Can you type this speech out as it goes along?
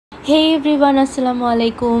Hey everyone, Assalamu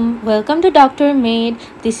alaikum. Welcome to Dr. Made.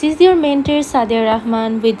 This is your mentor Sadia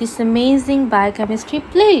Rahman with this amazing biochemistry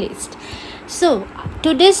playlist. So,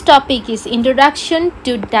 today's topic is Introduction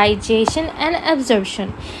to Digestion and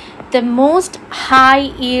Absorption, the most high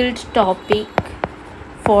yield topic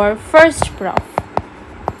for first prof.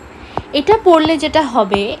 এটা পড়লে যেটা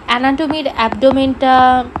হবে অ্যানাটমির অ্যাবডোমেনটা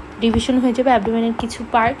revision হয়ে যাবে, অ্যাবডোমেনের কিছু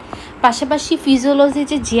part, পাশাপাশি physiology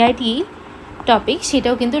যে GIT topic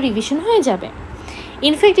সেটাও কিন্তু রিভিশন হয়ে যাবে।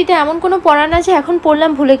 ইনফ্যাক্ট এটা এমন কোনো পড়া না যে এখন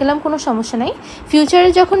পড়লাম ভুলে গেলাম, কোনো সমস্যা নাই। ফিউচারে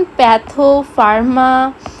যখন প্যাথো ফার্মা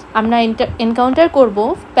আমরা এনকাউন্টার করব,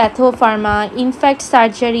 প্যাথো ফার্মা, ইনফ্যাক্ট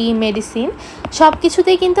সার্জারি, মেডিসিন, সব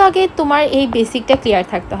কিছুতেই কিন্তু আগে তোমার এই বেসিকটা ক্লিয়ার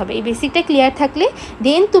থাকতে হবে। এই বেসিকটা ক্লিয়ার থাকলে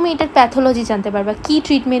দেন তুমি এটার প্যাথোলজি জানতে পারবা, কী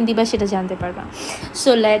ট্রিটমেন্ট দিবা সেটা জানতে পারবা।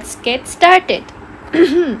 So let's get started.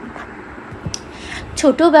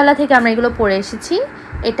 ছোটোবেলা থেকে আমরা এগুলো পড়ে এসেছি,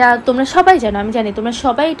 এটা তোমরা সবাই জানো, আমি জানি তোমরা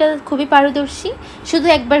সবাই এটা খুবই পারদর্শী। শুধু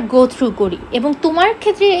একবার গো থ্রু করি, এবং তোমার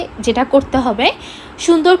ক্ষেত্রে যেটা করতে হবে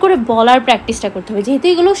সুন্দর করে বলার প্র্যাকটিসটা করতে হবে। যেহেতু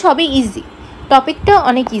এগুলো সবই ইজি, টপিকটা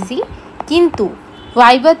অনেক ইজি, কিন্তু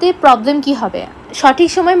ভাইভাতে প্রবলেম কি হবে, সঠিক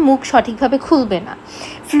সময় মুখ সঠিকভাবে খুলবে না,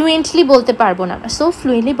 ফ্লুয়েন্টলি বলতে পারবো না। সো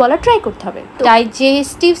ফ্লুয়েন্টলি বলা ট্রাই করতে হবে।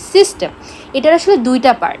 ডাইজেস্টিভ সিস্টেম, এটার আসলে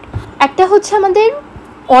দুইটা পার্ট। একটা হচ্ছে আমাদের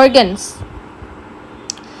অর্গানস,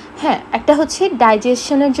 হ্যাঁ, একটা হচ্ছে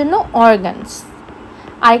ডাইজেশনের জন্য অর্গানস,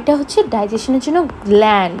 আরেকটা হচ্ছে ডাইজেশনের জন্য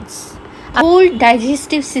গ্ল্যান্ডস। হোল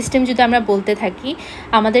ডাইজেস্টিভ সিস্টেম যদি আমরা বলতে থাকি,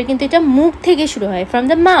 আমাদের কিন্তু এটা মুখ থেকে শুরু হয়, from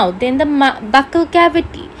the mouth, then the বাক্যাল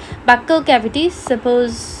cavity. বাক্যাল cavity, suppose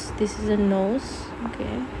this is a nose, okay,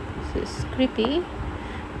 this is creepy,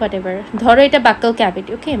 what ever, ধরো এটা বাক্যাল ক্যাভিটি,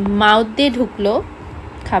 ওকে, মাউথ দিয়ে ঢুকলো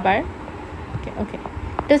খাবার, ওকে ওকে,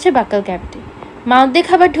 এটা হচ্ছে বাক্যাল ক্যাভিটি। মাউথ দিয়ে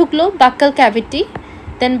খাবার ঢুকলো, বাক্যাল ক্যাভিটি,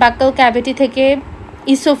 দেন বাক্যাল ক্যাভিটি থেকে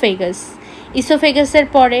ইসোফেগাস, ইসোফেগাসের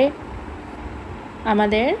পরে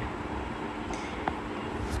আমাদের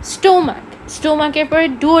স্টোমাক, স্টোমাকের পরে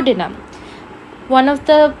duodenum, one of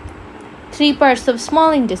the 3 parts of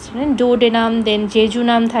small intestine, duodenum, then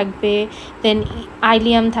jejunum থাকবে, দেন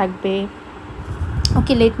আইলিয়াম থাকবে।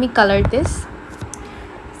 ওকে, let me colour this.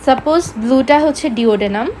 Suppose ব্লুটা হচ্ছে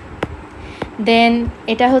ডিওডেনাম, দেন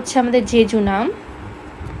এটা হচ্ছে আমাদের জেজুনাম,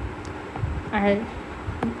 আর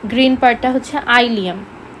গ্রিন পার্টটা হচ্ছে ileum.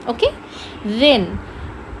 Okay, then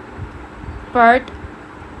part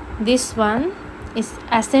this one is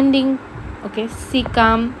ascending, okay,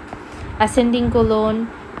 caecum, ascending colon,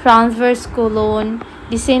 transverse colon,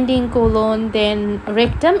 descending colon, then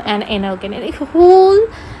rectum and anal canal. এই হোল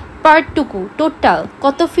পার্টটুকু টোটাল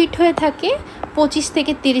কত fit হয়ে থাকে? 25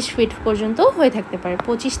 থেকে 30 ফিট পর্যন্ত হয়ে থাকতে পারে,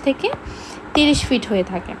 25 থেকে 30 ফিট হয়ে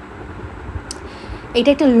থাকে। এটা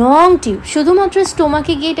একটা লং টিউব, শুধুমাত্র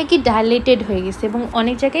স্টোমাকে গিয়ে এটা কি ডাইলেটেড হয়ে গেছে, এবং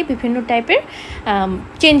অনেক জায়গায় বিভিন্ন টাইপের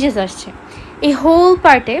চেঞ্জেস আসছে। এই হোল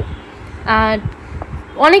পার্টে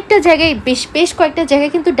অনেকটা জায়গায়, বেশ কয়েকটা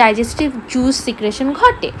জায়গায় কিন্তু ডাইজেস্টিভ জুস সিক্রেশন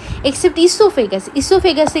ঘটে, এক্সেপ্ট ইসোফেগাস।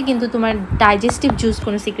 ইসোফেগাসে কিন্তু তোমার ডাইজেস্টিভ জুস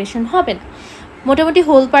কোনো সিক্রেশন হবে না। মোটামুটি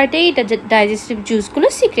হোল পার্টেই এটা ডাইজেস্টিভ জুসগুলো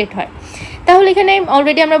সিক্রেট হয়। তাহলে এখানে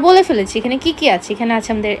অলরেডি আমরা বলে ফেলেছি এখানে কি কি আছে। এখানে আছে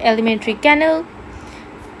আমাদের এলিমেন্টারি ক্যানাল,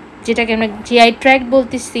 যেটাকে আমরা জিআই ট্র্যাক্ট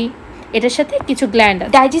বলতেছি, এটার সাথে কিছু গ্ল্যান্ড।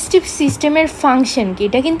 ডাইজেস্টিভ সিস্টেমের ফাংশন কি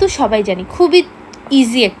এটা কিন্তু সবাই জানি, খুবই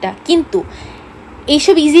ইজি একটা। কিন্তু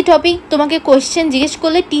এইসব ইজি টপিক তোমাকে কোয়েশ্চেন জিজ্ঞেস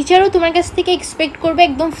করলে টিচারও তোমার কাছ থেকে এক্সপেক্ট করবে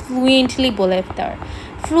একদম ফ্লুয়েন্টলি বলে দেওয়ার,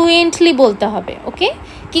 ফ্লুয়েন্টলি বলতে হবে। ওকে,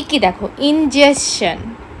 কি কি দেখো, ইনজেকশন,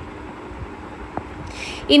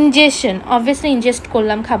 ইনজেকশন অবভিয়াসলি ইনজেস্ট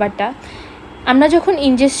করলাম খাবারটা। আমরা যখন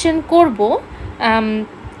ইনজেকশন করব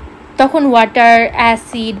তখন ওয়াটার,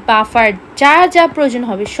 অ্যাসিড, বাফার, যা যা প্রয়োজন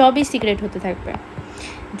হবে সবই সিক্রেট হতে থাকবে,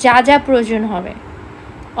 যা যা প্রয়োজন হবে।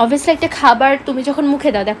 অবভিয়াসলি একটা খাবার তুমি যখন মুখে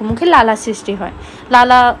দাও, দেখো মুখে লালা সৃষ্টি হয়,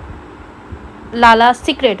 লালা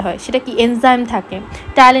সিক্রেট হয়, সেটা কি এনজাইম থাকে,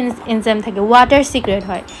 টাইলিন এনজাইম থাকে, ওয়াটার সিক্রেট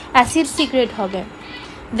হয়, অ্যাসিড সিক্রেট হবে,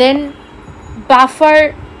 দেন বাফার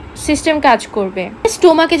সিস্টেম কাজ করবে।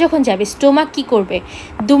 স্টোমাকে যখন যাবে, স্টোমাক কি করবে?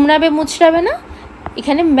 দুমড়াবে মুচড়াবে না,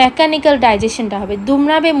 এখানে মেকানিক্যাল ডাইজেশনটা হবে,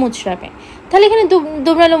 দুমড়াবে মুচড়াবে। তাহলে এখানে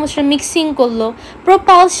দুমড়ালো মুচড়া মিক্সিং করলো।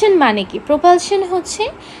 প্রোপালশন মানে কি? প্রোপালশন হচ্ছে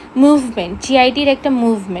মুভমেন্ট, জিআইটির একটা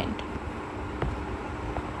movement,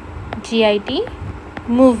 GIT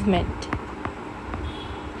movement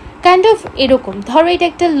kind of এরকম। ধরো এটা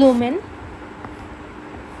একটা লুমেন,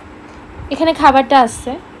 এখানে খাবারটা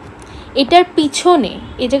আসছে, এটার পিছনে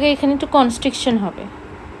এই জায়গায় এখানে একটু কনস্ট্রিকশন হবে,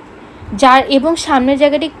 যার এবং সামনের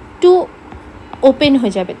জায়গাটা একটু ওপেন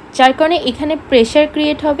হয়ে যাবে, যার কারণে এখানে প্রেশার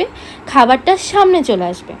ক্রিয়েট হবে, খাবারটা সামনে চলে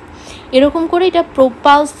আসবে। এরকম করে এটা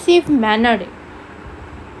প্রোপালসিভ ম্যানারে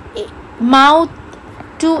মাউথ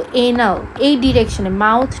টু এনাল, এই ডিরেকশনে,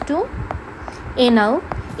 মাউথ টু এনাল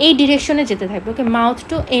এই ডিরেকশনে যেতে থাকবে। ওকে, মাউথ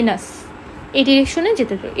টু এনাস এই ডিরেকশনে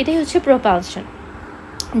যেতে থাকবে। এটাই হচ্ছে propulsion,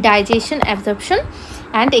 digestion, absorption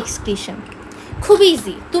and excretion. খুব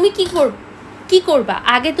ইজি। তুমি কি করবা,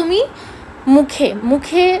 আগে তুমি মুখে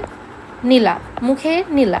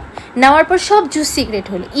নিলা, নেওয়ার পর সব জুস সিক্রেট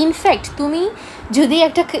হলো। ইনফ্যাক্ট তুমি যদি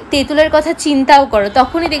একটা তেঁতুলের কথা চিন্তাও করো,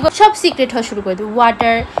 তখনই দেখবো সব সিক্রেট হওয়া শুরু করে দেবে।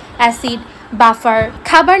 ওয়াটার, অ্যাসিড, বাফার,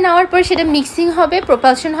 খাবার নেওয়ার পর সেটা মিক্সিং হবে,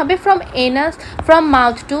 প্রপালশন হবে from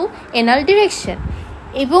mouth to anal direction,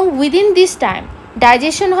 এবং উইদিন দিস টাইম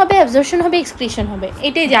ডাইজেশন হবে, অ্যাবজর্পশন হবে, এক্সক্রিশন হবে।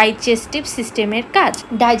 এটাই ডাইজেস্টিভ সিস্টেমের কাজ,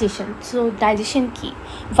 ডাইজেশন। সো ডাইজেশন কি?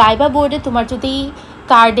 ভাইবা বোর্ডে তোমার যদি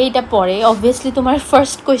কার্ডে এটা পড়ে, অবভিয়াসলি তোমার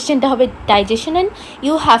ফার্স্ট কোয়েশ্চেনটা হবে digestion, and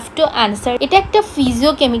you have to answer. এটা একটা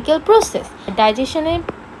ফিজিওকেমিক্যাল প্রসেস। ডাইজেশনে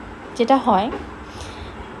যেটা হয়,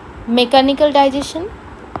 মেকানিক্যাল ডাইজেশন,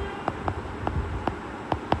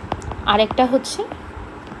 আরেকটা হচ্ছে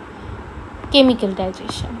কেমিক্যাল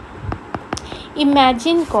ডাইজেশন।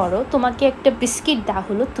 ইম্যাজিন করো তোমাকে একটা বিস্কিট দেওয়া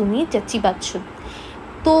হলো, তুমি যা চিবাচ্ছ,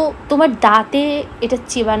 তো তোমার দাঁতে এটা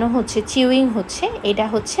চিবানো হচ্ছে, চিউইং হচ্ছে, এটা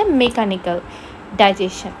হচ্ছে মেকানিক্যাল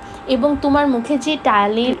ডাইজেশন। এবং তোমার মুখে যে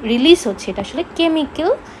টায়ালিন রিলিজ হচ্ছে, এটা আসলে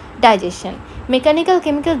কেমিক্যাল ডাইজেশন। মেকানিক্যাল,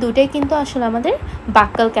 কেমিক্যাল দুটোই কিন্তু আসলে আমাদের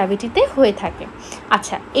বাক্যাল ক্যাভিটিতে হয়ে থাকে।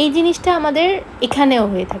 আচ্ছা, এই জিনিসটা আমাদের এখানেও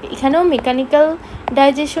হয়ে থাকে, এখানেও মেকানিক্যাল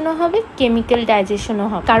ডাইজেশনও হবে, কেমিক্যাল ডাইজেশনও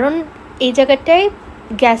হবে। কারণ এই জায়গাটায়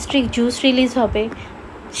গ্যাস্ট্রিক জুস রিলিজ হবে,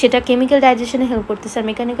 সেটা কেমিক্যাল ডাইজেশনে হেল্প করতেছে। আর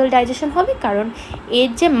মেকানিক্যাল ডাইজেশন হবে কারণ এর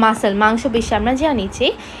যে মাংস বেশি, আমরা জানি যে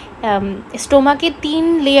স্টোমাকে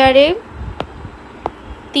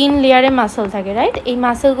তিন লেয়ারে মাসল থাকে, রাইট? এই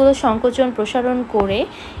মাসলগুলো সংকোচন প্রসারণ করে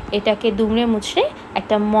এটাকে দুমড়ে মুছড়ে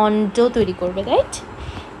একটা মন্ড তৈরি করবে, রাইট?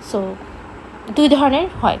 সো দুই ধরনের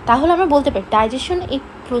হয়। তাহলে আমরা বলতে পারি ডাইজেশন এই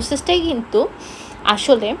প্রসেসটাই কিন্তু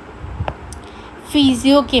আসলে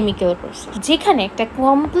ফিজিওকেমিক্যাল প্রসেস, যেখানে একটা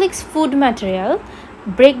কমপ্লেক্স ফুড ম্যাটেরিয়াল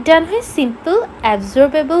ব্রেকডাউন হয়ে সিম্পল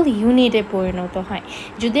অ্যাবজর্বেবল ইউনিটে পরিণত হয়।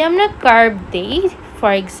 যদি আমরা কার্ব দিই,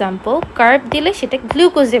 ফর এক্সাম্পল কার্ব দিলে সেটা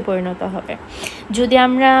গ্লুকোজে পরিণত হবে। যদি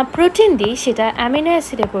আমরা প্রোটিন দিই সেটা অ্যামিনো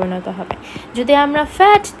অ্যাসিডে পরিণত হবে। যদি আমরা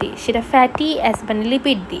ফ্যাট দিই সেটা ফ্যাটি অ্যাসিড মানে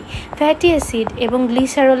লিপিড দিই, ফ্যাটি অ্যাসিড এবং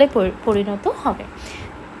গ্লিসারলে পরিণত হবে।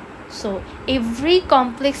 So every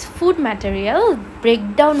complex food material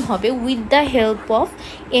breakdown হবে with the help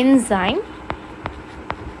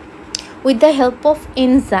of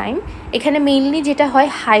enzyme. এখানে মেইনলি যেটা হয়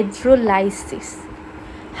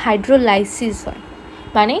হাইড্রোলাইসিস হয়,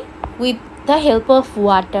 মানে with the help of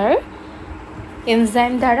water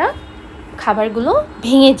enzyme দ্বারা খাবারগুলো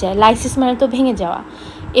ভেঙে যায়। লাইসিস মানে তো ভেঙে যাওয়া।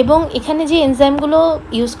 এবং এখানে যে এনজাইমগুলো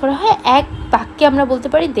ইউজ করা হয়, এক বাক্যে আমরা বলতে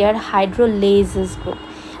পারি দে আর হাইড্রোলেজেস গ্রুপ।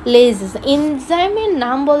 এনজাইমের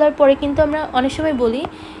নাম বলার পরে কিন্তু আমরা অনেক সময় বলি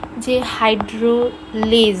যে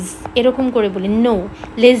হাইড্রোলেজ, এরকম করে বলি, নো,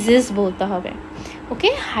 লেজেস বলতে হবে। ওকে,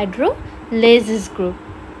 হাইড্রোলেজেস গ্রুপ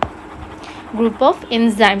অফ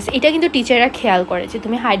এনজাইমস। এটা কিন্তু টিচাররা খেয়াল করে যে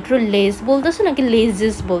তুমি হাইড্রোলেজ বলতেছো নাকি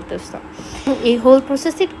লেজেস বলতেছো। এই হোল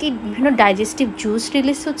প্রসেসে কি বিভিন্ন ডাইজেস্টিভ জুস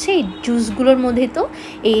রিলিজ হচ্ছে, এই জুসগুলোর মধ্যে তো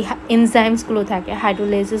এই এনজাইমসগুলো থাকে,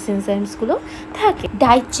 হাইড্রোলেজেস এনজাইমসগুলো থাকে।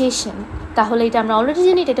 ডাইজেশন, তাহলে এটা আমরা অলরেডি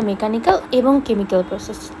জানি এটা মেকানিক্যাল এবং কেমিক্যাল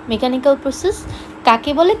প্রসেস। মেকানিক্যাল প্রসেস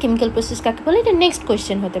কাকে বলে, কেমিক্যাল প্রসেস কাকে বলে, এটা নেক্সট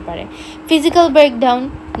কোয়েশ্চেন হতে পারে। Physical breakdown,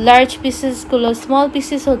 large পিসেসগুলো small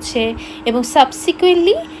pieces হচ্ছে এবং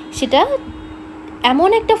সাবসিকুয়েন্টলি সেটা এমন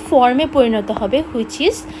একটা ফর্মে পরিণত হবে which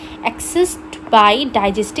is accessed by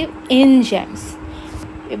digestive enzymes.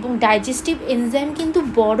 এবং ডাইজেস্টিভ এনজাইম কিন্তু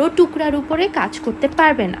বড় টুকরার উপরে কাজ করতে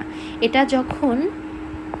পারবে না। এটা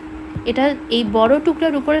এই বড়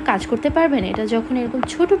টুকরার উপরে কাজ করতে পারবে না, এটা যখন এরকম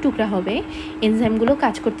ছোট টুকরা হবে এনজাইমগুলো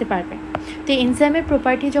কাজ করতে পারবে। তো এনজাইমের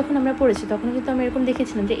প্রপার্টি যখন আমরা পড়েছি তখন কিন্তু আমরা এরকম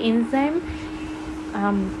দেখেছিলাম যে এনজাইম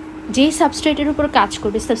যেই সাবস্ট্রেটের উপর কাজ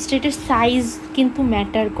করবে সাবস্ট্রেটের সাইজ কিন্তু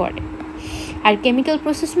ম্যাটার করে। আর কেমিক্যাল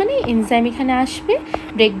প্রসেস মানে এনজাইম এখানে আসবে,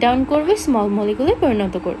 ব্রেকডাউন করবে, স্মল মলিকুলে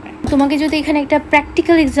পরিণত করবে। তোমাকে যদি এখানে একটা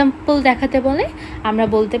প্র্যাকটিক্যাল এক্সাম্পল দেখাতে বলে, আমরা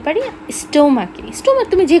বলতে পারি স্টোমাক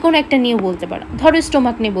তুমি যে কোনো একটা নিয়ে বলতে পারো। ধরো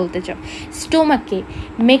স্টোমাক নিয়ে বলতে চাও, স্টোমাকে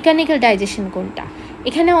মেকানিক্যাল ডাইজেশন কোনটা?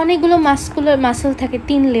 এখানে অনেকগুলো মাসল থাকে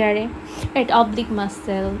 3 লেয়ারে, right? Oblique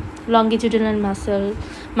muscle, longitudinal muscle,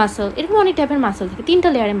 এরকম অনেক টাইপের মাসল থাকে, 3টা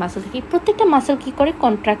লেয়ারে মাসল থাকে। প্রত্যেকটা মাসল কী করে?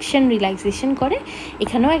 কন্ট্রাকশন, রিল্যাক্সেশন করে।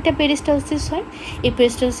 এখানেও একটা পেরিস্টালসিস হয়, এই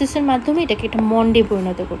পেরিস্টালসিসের মাধ্যমে এটাকে একটা মন্ডে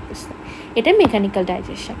পরিণত করতেছে। এটা মেকানিক্যাল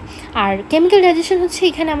ডাইজেশন। আর কেমিক্যাল ডাইজেশন হচ্ছে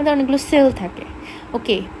এখানে আমাদের অনেকগুলো সেল থাকে।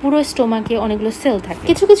 ওকে, পুরো স্টোমাকে অনেকগুলো সেল থাকে।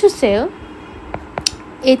 কিছু সেল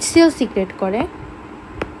HCl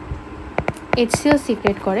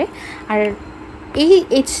সিক্রেট করে, আর এই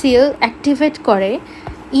HCl অ্যাক্টিভেট করে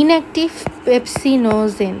inactive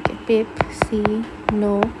পেপসিনোজেনকে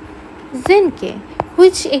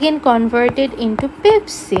which again converted into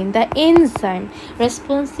pepsin, the enzyme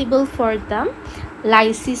responsible for the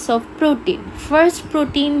lysis of protein. First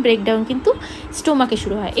protein breakdown কিন্তু স্টোমাকে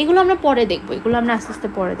শুরু হয়। এগুলো আমরা পরে দেখব, এগুলো আমরা আস্তে আস্তে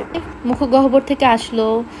পরে দেখব। মুখগহ্বর থেকে আসলো,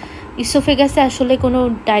 ইসোফেগাসে আসলে কোনো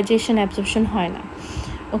ডাইজেশন অ্যাবজর্পশন হয় না।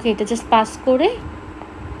 ওকে, এটা জাস্ট পাস করে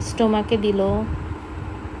স্টোমাকে দিল,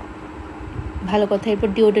 ভালো কথা। এরপর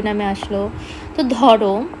ডিওডেনামে আসলো। তো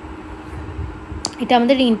ধরো এটা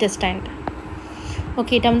আমাদের ইন্টেস্টাইনটা।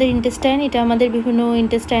 ওকে, এটা আমাদের ইন্টেস্টাইন, এটা আমাদের বিভিন্ন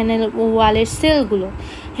ইন্টেস্টাইনাল ওয়ালের সেলগুলো।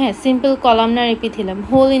 হ্যাঁ, simple columnar epithelium.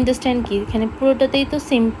 Whole intestine কি, এখানে পুরোটাতেই তো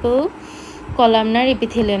সিম্পল কলামনার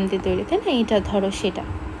এপিথেলিয়াম দিয়ে তৈরি, তাই না? এটা ধরো সেটা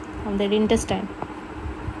আমাদের ইন্টেস্টাইন।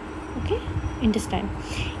 ওকে, ইন্টেস্টাইন।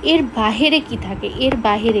 এর বাহিরে কি থাকে? এর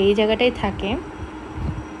বাহিরে এই জায়গাটায় থাকে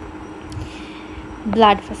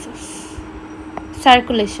ব্লাড ভেসেলস,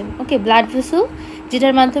 সার্কুলেশন। ওকে, ব্লাড ভেসেল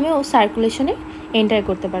যেটার মাধ্যমে ও সার্কুলেশনে এন্টার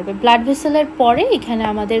করতে পারবে। ব্লাড ভেসেলের পরে এখানে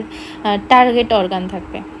আমাদের টার্গেট অর্গান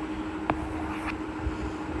থাকবে।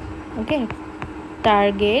 ওকে,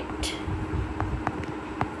 টার্গেট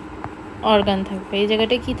অর্গান থাকবে। এই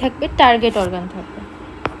জায়গাটায় কি থাকবে? টার্গেট অর্গান থাকবে।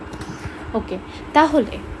 ওকে,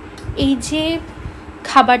 তাহলে এই যে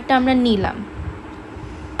খাবারটা আমরা নিলাম,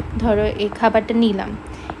 ধরো এই খাবারটা নিলাম,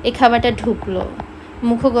 এই খাবারটা ঢুকলো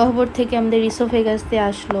মুখগহ্বর থেকে আমাদের ইসোফেগাস দিয়ে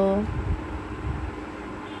আসলো।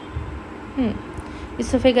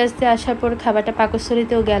 ইসোফেগাস দিয়ে আসার পর খাবারটা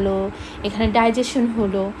পাকস্থলীতেও গেল, এখানে ডাইজেশন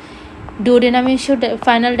হলো, ডিওডেনামে এসেও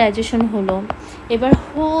ফাইনাল ডাইজেশন হলো। এবার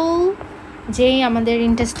হোল যেই আমাদের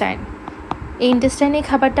ইন্টেস্টাইন, এই ইন্টেস্টাইনে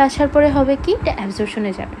খাবারটা আসার পরে হবে কি? এটা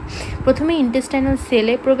অ্যাবজর্পশনে যাবে। প্রথমে ইন্টেস্টাইনাল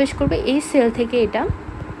সেলে প্রবেশ করবে, এই সেল থেকে এটা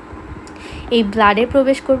এই ব্লাডে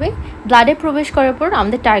প্রবেশ করবে। ব্লাডে প্রবেশ করার পর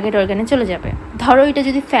আমাদের টার্গেট অর্গানে চলে যাবে। ধরো এটা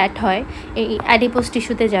যদি ফ্যাট হয়, এই অ্যাডিপোজ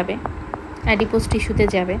টিস্যুতে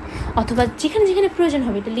যাবে, অথবা যেখানে যেখানে প্রয়োজন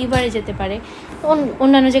হবে, এটা লিভারে যেতে পারে,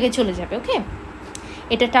 অন্যান্য জায়গায় চলে যাবে। ওকে,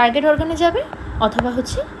 এটা টার্গেট অর্গানে যাবে অথবা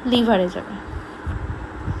হচ্ছে লিভারে যাবে।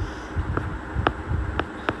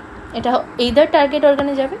 এটা এইদার টার্গেট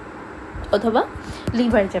অর্গানে যাবে অথবা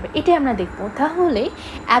লিভারে যাবে, এটাই আমরা দেখবো। তাহলে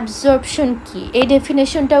অ্যাবজর্পশন কি, এই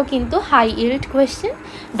ডেফিনেশনটাও কিন্তু হাই ইল্ড কোয়েশ্চেন।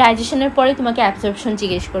 ডাইজেশনের পরে তোমাকে অ্যাবজর্পশন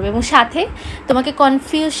জিজ্ঞেস করবে এবং সাথে তোমাকে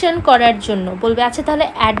কনফিউশন করার জন্য বলবে, আচ্ছা তাহলে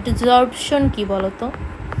অ্যাডজর্পশন কি বলো তো,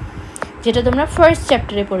 যেটা তোমরা ফার্স্ট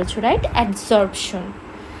চ্যাপ্টারে পড়েছো, রাইট? অ্যাডজর্পশন,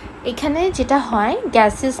 এখানে যেটা হয়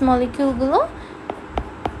গ্যাসিয়াস মলিকিউলগুলো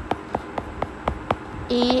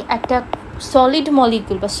এই একটা সলিড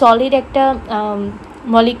মলিকিউল বা সলিড একটা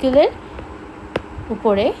মলিকিউলের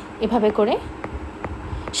উপরে এভাবে করে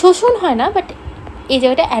শোষণ হয় না, বাট এই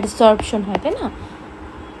জায়গাটা অ্যাবজর্পশন হয়, তাই না?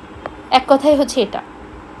 এক কথাই হচ্ছে এটা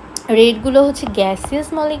রেডগুলো হচ্ছে গ্যাসিয়াস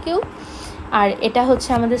মলিকিউল আর এটা হচ্ছে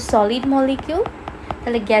আমাদের সলিড মলিকিউল।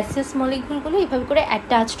 তাহলে গ্যাসিয়াস মলিকিউলগুলো এইভাবে করে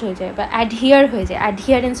অ্যাটাচড হয়ে যায় বা অ্যাডহিয়ার হয়ে যায়,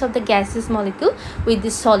 অ্যাডহিয়ারেন্স of the gaseous molecule with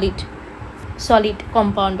this solid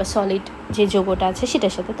compound বা সলিড যে যৌগটা আছে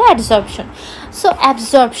সেটার সাথে। তো অ্যাবজর্পশন। সো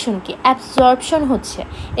অ্যাবজর্পশন কি? অ্যাবজর্পশন হচ্ছে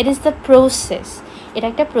ইট ইজ দ্য প্রসেস, এটা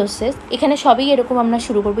একটা প্রসেস। এখানে সবই এরকম আমরা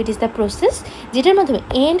শুরু করবো, ইট ইজ দ্য প্রসেস যেটার মাধ্যমে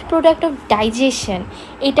এন্ড প্রোডাক্ট অফ ডাইজেশন।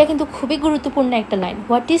 এটা কিন্তু খুবই গুরুত্বপূর্ণ একটা line.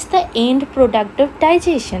 What is the end product of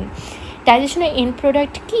digestion? ডাইজেশনের and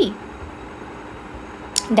product কি?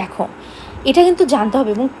 দেখো, এটা কিন্তু জানতে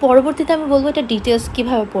হবে এবং পরবর্তীতে আমি বলবো এটা ডিটেলস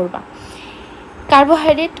কীভাবে পড়বা।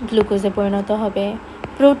 কার্বোহাইড্রেট গ্লুকোজে পরিণত হবে,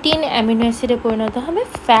 প্রোটিন অ্যামিনো অ্যাসিডে পরিণত হবে,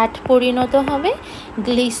 ফ্যাট পরিণত হবে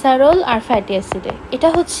গ্লিসারল আর ফ্যাটি অ্যাসিডে। এটা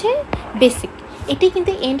হচ্ছে বেসিক, এটি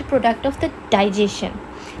কিন্তু and product of the digestion.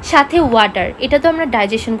 সাথে ওয়াটার, এটা তো আমরা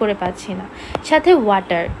ডাইজেশন করে পাচ্ছি না, সাথে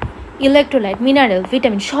ওয়াটার, ইলেকট্রোলাইট, মিনারেল,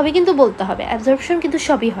 ভিটামিন সবই কিন্তু বলতে হবে। অ্যাবজর্পশন কিন্তু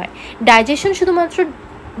সবই হয়, ডাইজেশন শুধুমাত্র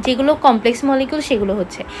যেগুলো কমপ্লেক্স মলিকিউল সেগুলো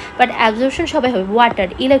হচ্ছে, বাট অ্যাবজর্পশন সবাই হবে। ওয়াটার,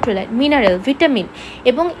 ইলেকট্রোলাইট, মিনারেল, ভিটামিন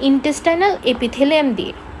এবং ইন্টেস্টাইনাল এপিথেলিয়াম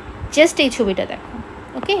দিয়ে। জাস্ট এই ছবিটা দেখো।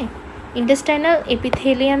 ওকে, ইন্টেস্টাইনাল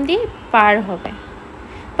এপিথেলিয়াম দিয়ে পার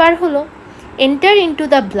হলো, enter into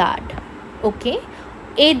the blood. Okay,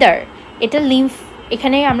 either এটা লিম্ফ,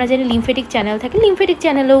 এখানে আমরা জানি লিম্ফেটিক চ্যানেল থাকে, লিম্ফেটিক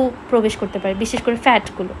চ্যানেলেও প্রবেশ করতে পারে, বিশেষ করে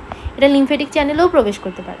ফ্যাটগুলো এটা লিম্ফেটিক চ্যানেলেও প্রবেশ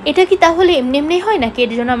করতে পারে। এটা কি তাহলে এমনি এমনি হয় নাকি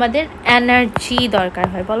এর জন্য আমাদের এনার্জি দরকার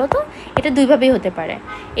হয় বলো তো? এটা দুইভাবেই হতে পারে,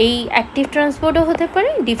 এই অ্যাক্টিভ ট্রান্সপোর্টও হতে পারে,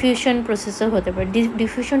 ডিফিউশন প্রসেসও হতে পারে।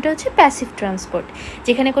 ডিফিউশনটা হচ্ছে প্যাসিভ ট্রান্সপোর্ট,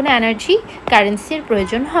 যেখানে কোনো এনার্জি কারেন্সির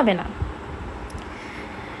প্রয়োজন হবে না।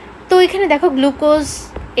 তো এখানে দেখো গ্লুকোজ,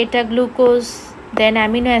 এটা গ্লুকোজ, দেন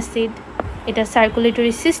অ্যামিনো অ্যাসিড, এটা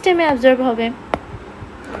সার্কুলেটরি সিস্টেমে অ্যাবজর্ব হবে।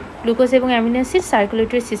 গ্লুকোজ এবং অ্যামিনো অ্যাসিড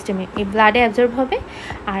সার্কুলেটরি সিস্টেমে এই ব্লাডে অ্যাবজর্ব হবে।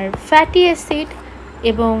 আর ফ্যাটি অ্যাসিড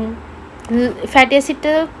এবং ফ্যাটি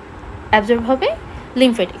অ্যাসিডটা অ্যাবজর্ব হবে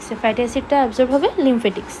লিমফেটিক্সে, ফ্যাটি অ্যাসিডটা অ্যাবজর্ব হবে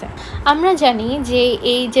লিমফেটিক্সে। আমরা জানি যে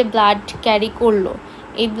এই যে ব্লাড ক্যারি করলো,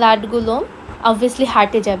 এই ব্লাডগুলো অবভিয়াসলি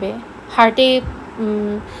হার্টে যাবে, হার্টে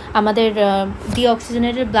আমাদের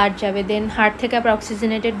ডিঅক্সিজেনেটেড ব্লাড যাবে, দেন হার্ট থেকে আবার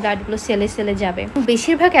অক্সিজেনেটেড ব্লাডগুলো সেলে সেলে যাবে।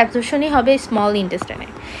 বেশিরভাগ অ্যাবজর্পশনই হবে স্মল ইন্টেস্টাইনে,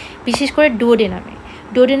 বিশেষ করে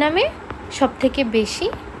ডুওডেনামে সব থেকে বেশি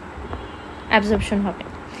অ্যাবজর্পশন হবে।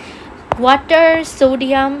 ওয়াটার,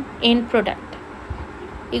 সোডিয়াম, এন্ড প্রোডাক্ট,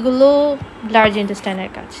 এগুলো লার্জ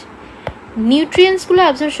ইন্টেস্টাইনের কাজ। নিউট্রিয়েন্টসগুলো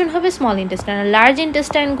অ্যাবজর্পশন হবে স্মল ইন্টেস্টাইন। লার্জ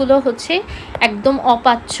ইন্টেস্টাইনগুলো হচ্ছে একদম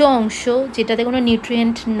অপাচ্য অংশ, যেটাতে কোনো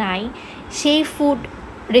নিউট্রিয়েন্ট নাই, সেই ফুড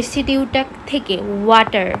রেসিডিউটা থেকে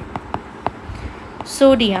ওয়াটার,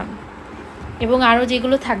 সোডিয়াম এবং আরও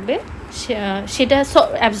যেগুলো থাকবে সেটা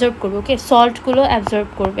অ্যাবজর্ব করবে, ওকে, সল্টগুলো অ্যাবজর্ব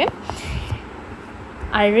করবে।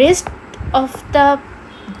 আর rest of the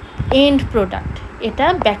end product, এটা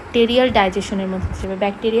ব্যাকটেরিয়াল ডাইজেশনের মধ্যে যাবে।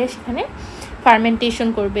 ব্যাকটেরিয়া সেখানে ফার্মেন্টেশন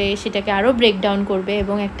করবে, সেটাকে আরও ব্রেকডাউন করবে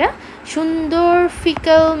এবং একটা সুন্দর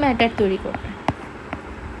ফিকাল ম্যাটার তৈরি করবে।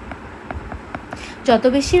 যত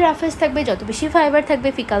বেশি রাফেজ থাকবে, যত বেশি ফাইবার থাকবে,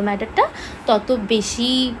 ফিকাল ম্যাটারটা তত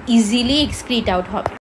বেশি ইজিলি এক্সক্রিট আউট হবে।